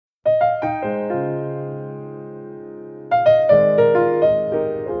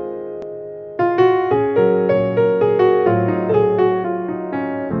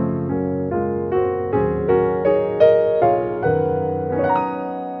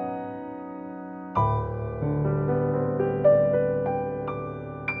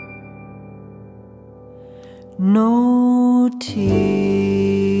no tears,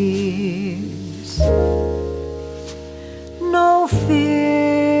 no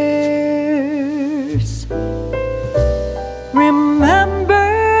fears. Remember,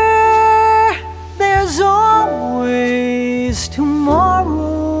 there's always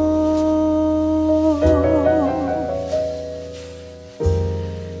tomorrow.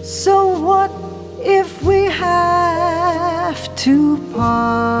 So what if we have to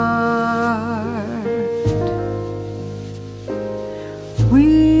part? We'll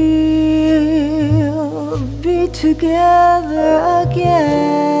be together again.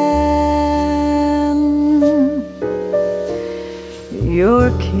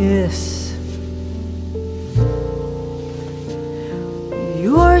 Your kiss,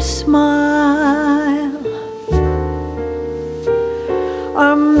 your smile,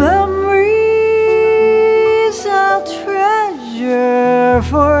 our memories I'll treasure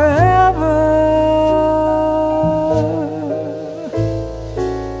forever.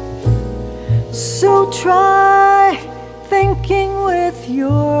 So try thinking with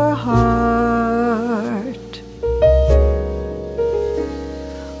your heart.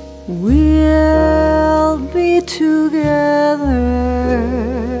 We'll be together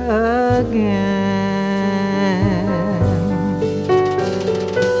again.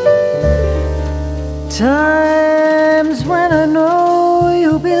 Times when I know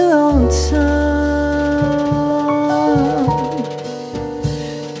you'll be lonesome.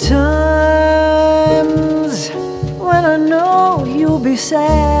 Times when I know you'll be sad.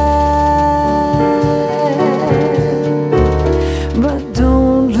 But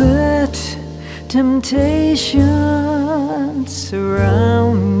don't let temptation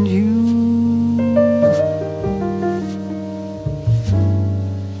surround you.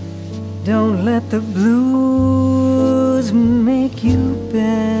 Don't let the blues make you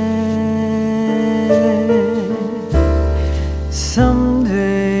bad.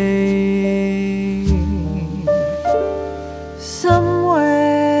 Someday, some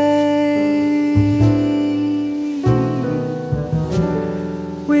way,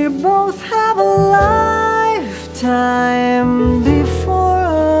 we both have a lifetime before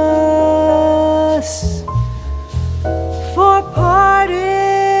us. For parting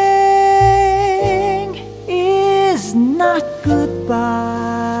is not goodbye.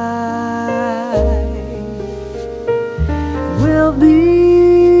 We'll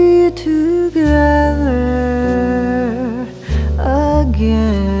be together again.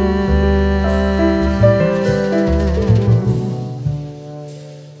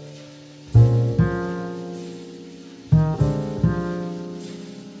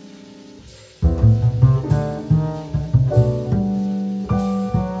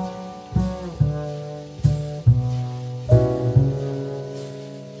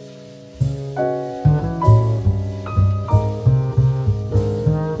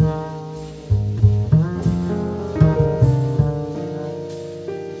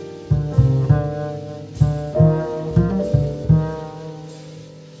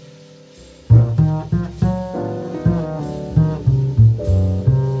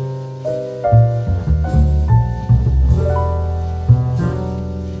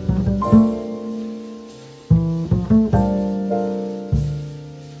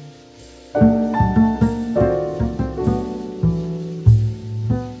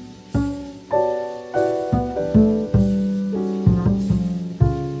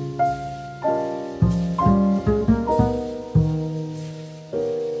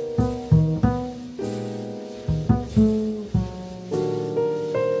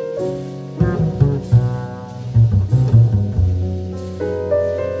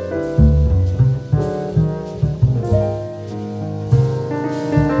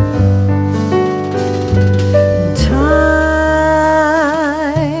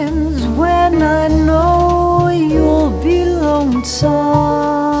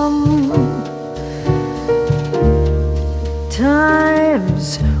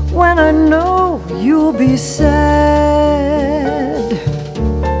 Times when I know you'll be sad.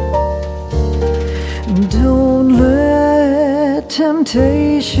 Don't let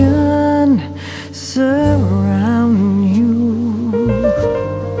temptation surround you.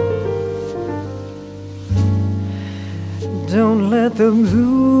 Don't let the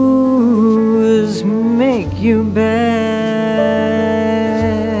blues make you bad.